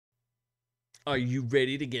Are you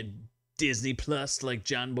ready to get Disney Plus like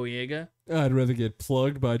John Boyega? I'd rather get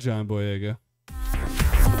plugged by John Boyega.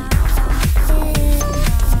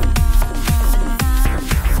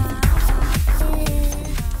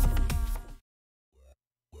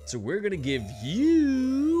 So we're going to give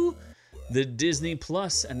you the Disney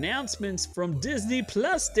Plus announcements from Disney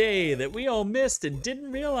Plus Day that we all missed and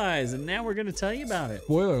didn't realize, and now we're going to tell you about it.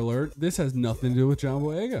 Spoiler alert, this has nothing to do with John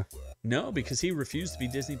Boyega. No, because he refused to be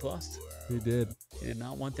Disney Plus. He did. He did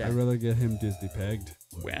not want that. I'd rather get him Disney pegged.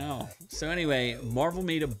 Wow. So anyway, Marvel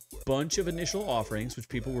made a bunch of initial offerings, which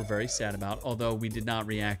people were very sad about, although we did not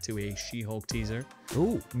react to a She-Hulk teaser.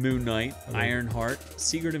 Ooh. Moon Knight, Ironheart,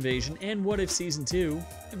 Secret Invasion, and What If Season 2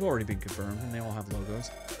 have already been confirmed, and they all have logos.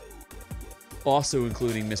 Also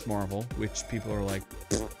including Miss Marvel, which people are like,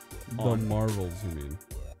 The Marvels, you mean?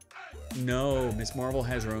 No, Miss Marvel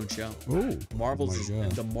has her own show. Ooh. Marvels Oh my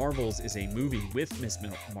God. The Marvels is a movie with Miss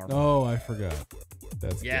Marvel. Oh, I forgot.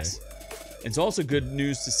 That's Yes. gay. It's also good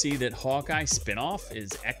news to see that Hawkeye spinoff is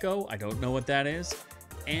Echo. I don't know what that is.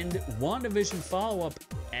 And WandaVision follow-up,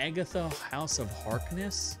 Agatha House of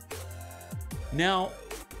Harkness. Now,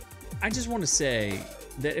 I just want to say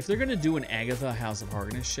that if they're going to do an Agatha House of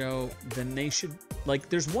Harkness show, then they should, like,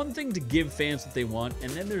 there's one thing to give fans what they want, and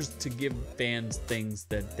then there's to give fans things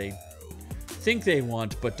that they think they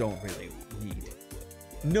want but don't really need.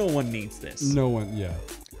 No one needs this. No one, yeah.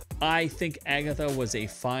 I think Agatha was a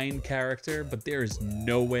fine character, but there is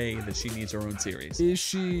no way that she needs her own series. Is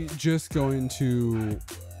she just going to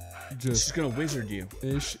She's gonna wizard you.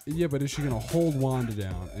 yeah, but is she going to hold Wanda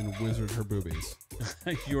down and wizard her boobies?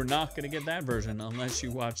 You're not gonna get that version unless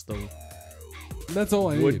you watch the That's all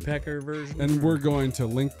I need. Woodpecker version. And we're going to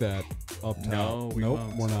link that up top. No, we nope,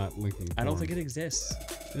 won't. We're not linking. I don't porn. think it exists.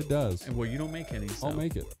 It does. And well, you don't make any. So I'll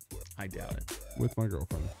make it I doubt it. with my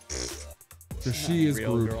girlfriend. Because She's she not a is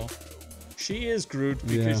real Groot. girl. She is Groot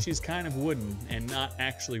because Yeah. she's kind of wooden and not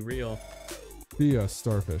actually real. Be a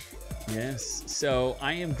starfish. Yes. So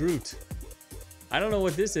I am Groot. I don't know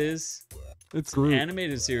what this is. It's Groot.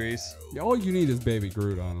 Animated series. All you need is baby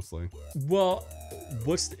Groot, honestly. Well,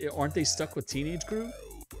 aren't they stuck with teenage Groot?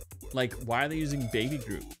 Like, why are they using baby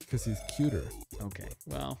Groot? Because he's cuter. Okay,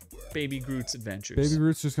 well, baby Groot's adventures. Baby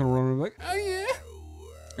Groot's just going to run around like, oh yeah.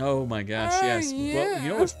 Oh my gosh, yes. yeah. But you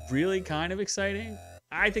know what's really kind of exciting?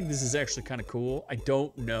 I think this is actually kind of cool. I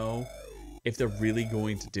don't know if they're really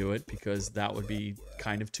going to do it because that would be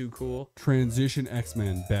kind of too cool. Transition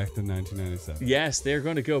X-Men back to 1997. Yes, they're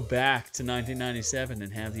going to go back to 1997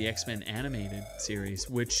 and have the X-Men animated series,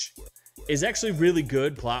 which is actually really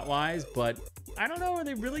good plot-wise, but I don't know, are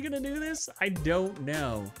they really going to do this? I don't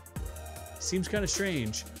know. Seems kind of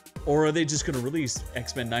strange. Or are they just going to release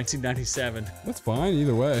X-Men 1997? That's fine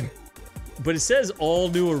either way. But it says all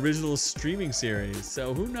new original streaming series,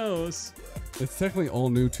 so who knows? It's technically all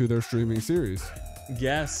new to their streaming series.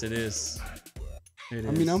 Yes, it is. It is.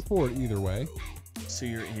 I mean, I'm for it either way. So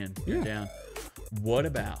you're in. You're Yeah. down. What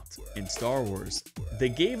about in Star Wars? They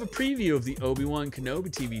gave a preview of the Obi-Wan Kenobi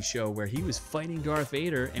TV show where he was fighting Darth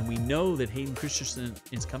Vader, and we know that Hayden Christensen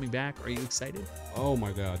is coming back. Are you excited? Oh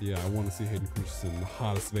my god, yeah, I want to see Hayden Christensen, the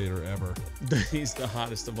hottest Vader ever. He's the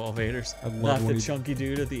hottest of all Vaders. I love Not when the he- chunky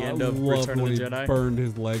dude at the I end of loved Return of when the he Jedi. burned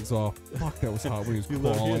his legs off. Fuck, that was hot when he was You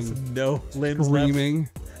love he has crawling, no limbs left. screaming,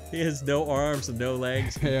 He has no arms and no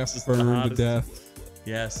legs. He's half just the burned to hottest. death.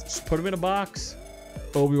 Yes. Just put him in a box.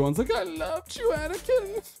 Obi-Wan's like, I loved you,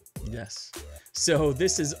 Anakin. Yes. So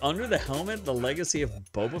this is Under the Helmet, The Legacy of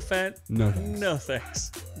Boba Fett. No thanks. No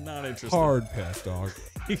thanks. Not interested. Hard pass, dog.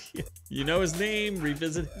 You know his name.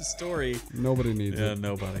 Revisit his story. Nobody needs Yeah, it.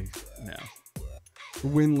 nobody. No.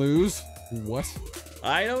 Win, lose. What?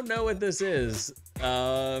 I don't know what this is,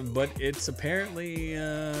 but it's apparently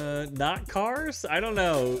not cars. I don't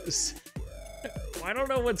know. I don't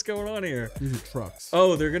know what's going on here. These are trucks.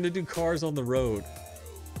 Oh, they're gonna do Cars on the Road,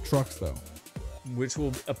 Trucks, though. which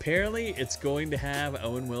will apparently it's going to have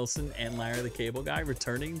Owen Wilson and Larry the Cable Guy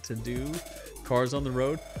returning to do Cars on the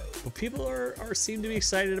Road. But people are seem to be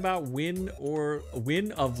excited about Win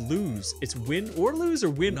of Lose. It's Win or Lose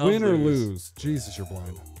or Win of Lose. Win or lose. Jesus, you're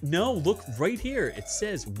blind. No, look right here. It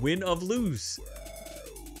says Win of Lose.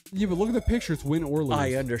 Yeah, but look at the picture. It's win or lose.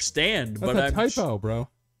 I understand, That's but a I'm typo, bro.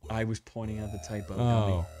 I was pointing out the typo.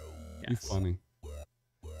 Oh, Yes. you funny.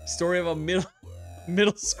 Story of a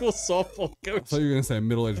middle school softball I coach. thought you were gonna say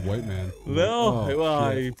middle-aged white man. I'm like, No, oh,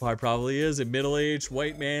 well, shit. he probably is a middle-aged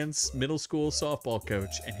white man's middle school softball coach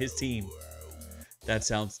and his team. That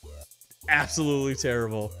sounds absolutely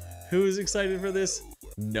terrible. Who is excited for this?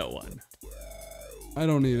 No one. I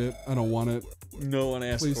don't need it. I don't want it. No one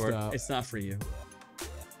asked Please for stop. it. It's not for you.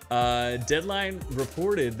 Deadline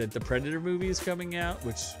reported that the Predator movie is coming out,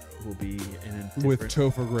 which will be in a different... With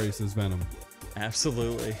Topher Grace as Venom.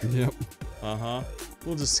 Absolutely. Yep. Uh-huh.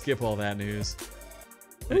 We'll just skip all that news.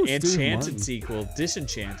 Ooh, An Steve Enchanted Martin. sequel,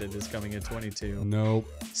 Disenchanted, is coming in 22. Nope.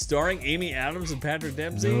 Starring Amy Adams and Patrick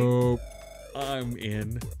Dempsey. Nope. I'm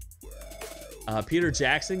in. Peter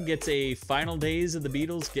Jackson gets a Final Days of the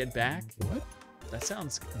Beatles Get Back. What? That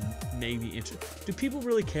sounds maybe interesting. Do people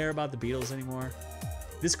really care about the Beatles anymore?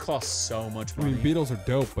 This costs so much I money. mean, Beatles are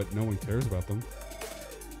dope, but no one cares about them.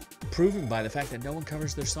 Proven by the fact that no one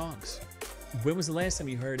covers their songs. When was the last time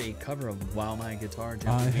you heard a cover of While My Guitar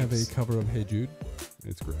Gently I have a Weeps? cover of Hey Jude.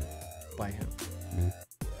 It's great. By him. Me.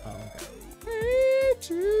 Oh, okay. Hey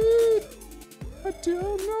Jude, I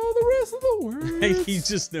don't know the rest of the words. You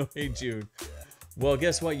just know Hey Jude. Well,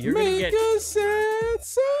 guess what? You're Make gonna get a sad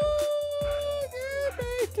song and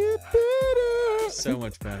make it better. so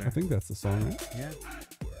much better. I think that's the song, right? Yeah.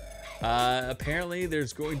 Apparently,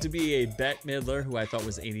 there's going to be a Bette Midler, who I thought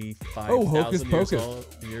was 85,000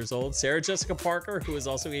 years old. Sarah Jessica Parker, who is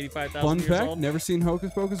also 85,000 Fun years fact, old. never seen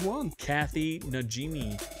Hocus Pocus 1. Kathy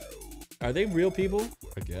Najimy. Are they real people?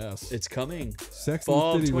 I guess. It's coming. Sex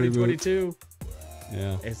Fall and the City 2022. reboot.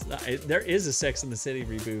 Yeah. It's not. There is a Sex in the City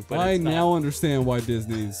reboot, but I it's not. now understand why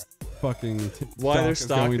Disney's fucking Why their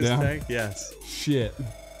stock stock is is going down. tank? Yes. Shit.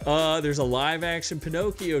 There's a live-action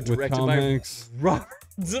Pinocchio With directed Tom by Hanks. Robert.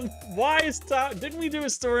 Why is Tom? Didn't we do a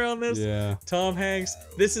story on this? Yeah. Tom Hanks.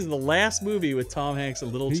 This is the last movie with Tom Hanks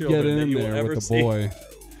and little He children get that in you will there ever with the see. boy.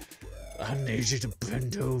 I need you to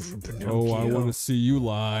bend over, Pinocchio. Oh, I want to see you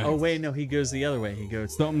lie. Oh wait, no, he goes the other way. He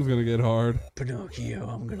goes, Something's gonna get hard. Pinocchio,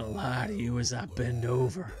 I'm gonna lie to you as I bend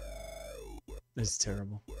over. This is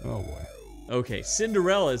terrible. Oh boy. Okay,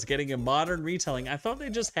 Cinderella is getting a modern retelling. I thought they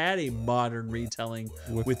just had a modern retelling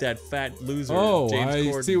with that fat loser, Oh, James I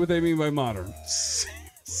Corden. see what they mean by modern.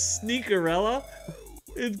 Sneakerella.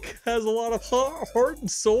 It has a lot of heart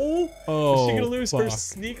and soul. Oh, Is she gonna lose her fuck.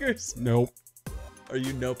 sneakers? Nope. Are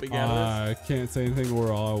you noping out of I can't say anything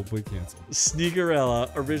or I'll be canceled. this? Sneakerella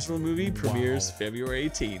original movie premieres Wow. February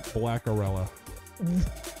 18th. Blackarella.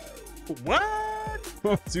 What?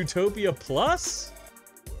 Zootopia Plus?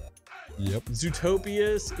 Yep.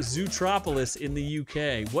 Zootropolis in the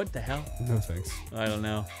UK. What the hell? No thanks. I don't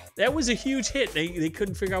know. That was a huge hit. They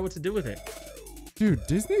couldn't figure out what to do with it. Dude,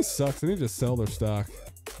 Disney sucks. They need to sell their stock.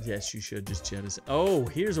 Yes, you should just jettison. Oh,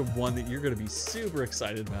 here's a one that you're going to be super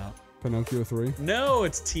excited about. Pinocchio 3. No,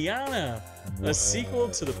 it's Tiana, a sequel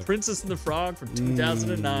to The Princess and the Frog from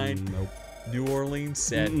 2009, Nope. New Orleans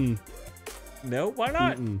set. Mm-mm. No, why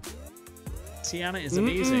not? Mm-mm. Tiana is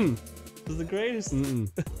amazing. Mm-mm. She's the greatest. Mm-mm.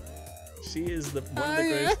 She is one of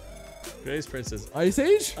the greatest princesses. Ice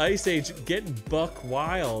Age? Ice Age, get Buck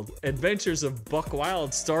Wild. Adventures of Buck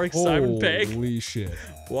Wild, starring Simon Pegg. Holy shit.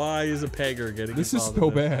 Why is a Pegger getting This is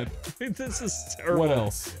involved so in bad. This is terrible. What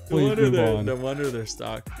else? No Please wonder, move on. no wonder they're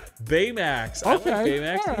stock. Baymax. I like Okay.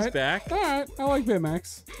 Baymax. All He's right. back. All right. I like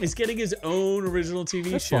Baymax. He's getting his own original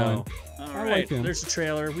TV That's show. fine. All I right. like him. There's a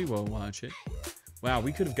trailer. We won't watch it. Wow,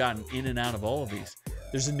 we could have gotten in and out of all of these.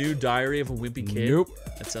 There's a new Diary of a Wimpy Kid. Nope.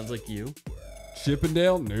 That sounds like you.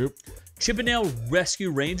 Chippendale? Nope. Chippendale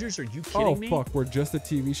Rescue Rangers. Are you kidding Oh, me? fuck. Where just the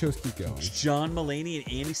TV shows keep going. John Mulaney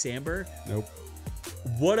and Andy Samberg. Nope.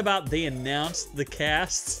 What about they announced the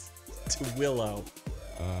cast to Willow?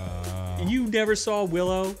 You never saw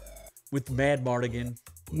Willow with Mad Mardigan?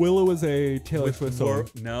 Willow is a Taylor Swift song.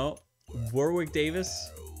 No. Warwick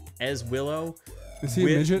Davis as Willow Is he a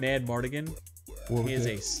with midget? Mad Mardigan. Warwick He is a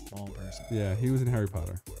Davis. small person. Yeah, he was in Harry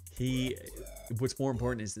Potter. What's more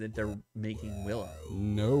important is that they're making Willow.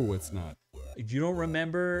 No, it's not. You don't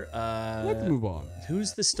remember Let's move on.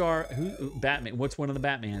 who's the star? Who Batman? What's one of the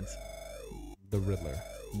Batmans? The Riddler.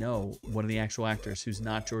 No, one of the actual actors who's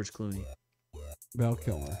not George Clooney. Val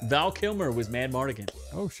Kilmer. Val Kilmer was Mad Mardigan. It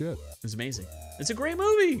Oh, shit. was amazing. It's a great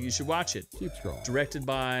movie. You should watch it. Keep scrolling. Directed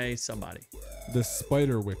by somebody. The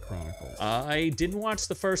Spiderwick Chronicles. I didn't watch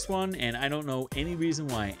the first one, and I don't know any reason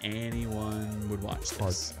why anyone would watch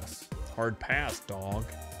Hard this. pass. Hard pass, dog.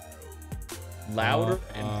 Louder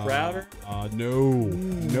and prouder. No.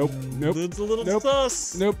 Nope. Nope. It's a little Nope.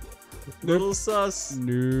 sus. Nope. Little sus.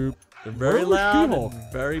 Nope. They're very Where was loud She-Hulk?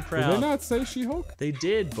 and very Did proud. they not say She-Hulk? They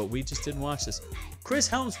did, but we just didn't watch this. Chris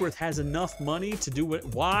Helmsworth has enough money to do what.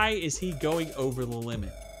 Why is he going over the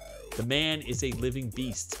limit? The man is a living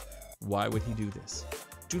beast. Why would he do this?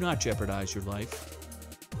 Do not jeopardize your life.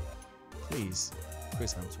 Please,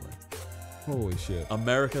 Chris Helmsworth. Holy shit.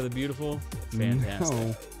 America the Beautiful? Fantastic.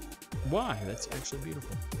 No. Why? That's actually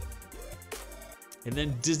beautiful. And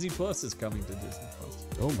then Disney Plus is coming to Disney Plus.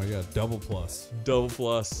 Oh my god, double plus. Double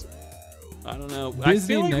Plus. I don't know. I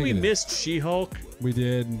Disney feel like we negative. missed She-Hulk. We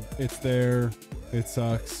did. It's there. It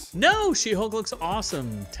sucks. No, She-Hulk looks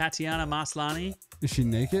awesome. Tatiana Maslany. Is she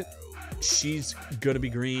naked? She's gonna be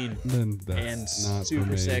green Then and that's not for super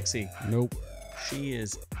me. sexy. Nope. She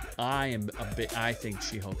is. I think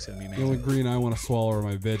She-Hulk's gonna be The only amazing. green I want to swallow are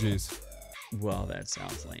my veggies. Well, that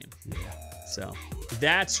sounds lame. Yeah. So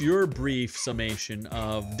that's your brief summation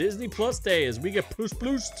of Disney Plus Day as we get plus.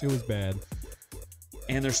 It was bad.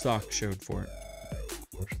 And their stock showed for it.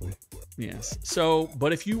 Unfortunately. Yes. So,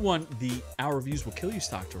 but if you want the Our Reviews Will Kill You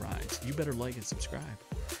stock to rise, you better like and subscribe.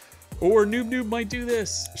 Or Noob Noob might do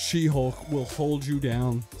this. She-Hulk will hold you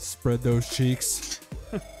down. Spread those cheeks.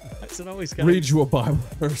 Why's it always gotta Read you a Bible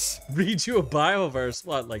verse. read you a Bible verse?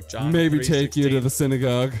 What, like John? Maybe take you 3:16? to the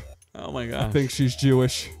synagogue. Oh my I gosh. think she's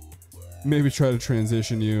Jewish. Maybe try to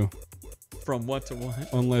transition you. From what to what?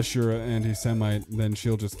 Unless you're an anti-Semite, then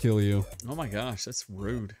she'll just kill you. Oh my gosh, that's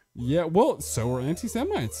rude. Yeah, well, so are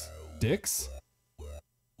anti-Semites. Dicks.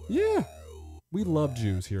 Yeah. We love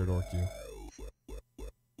Jews here at OrcU.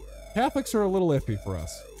 Catholics are a little iffy for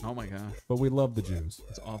us, Oh my gosh, but we love the Jews.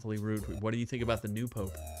 it's awfully rude. What do you think about the new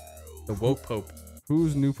pope? The woke pope.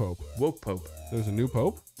 Who's new pope? Woke pope. There's a new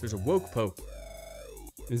pope? There's a woke pope.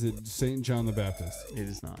 Is it Saint John the Baptist? It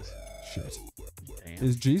is not. Shit. Damn.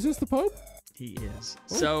 Is Jesus the pope? He is.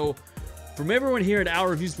 So, from everyone here at Our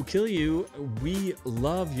Reviews Will Kill You, we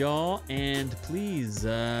love y'all, and please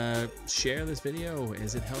share this video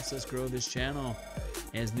as it helps us grow this channel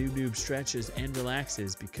as Noob Noob stretches and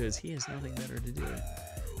relaxes because he has nothing better to do.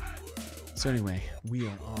 So anyway, we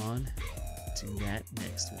are on to that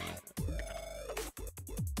next one.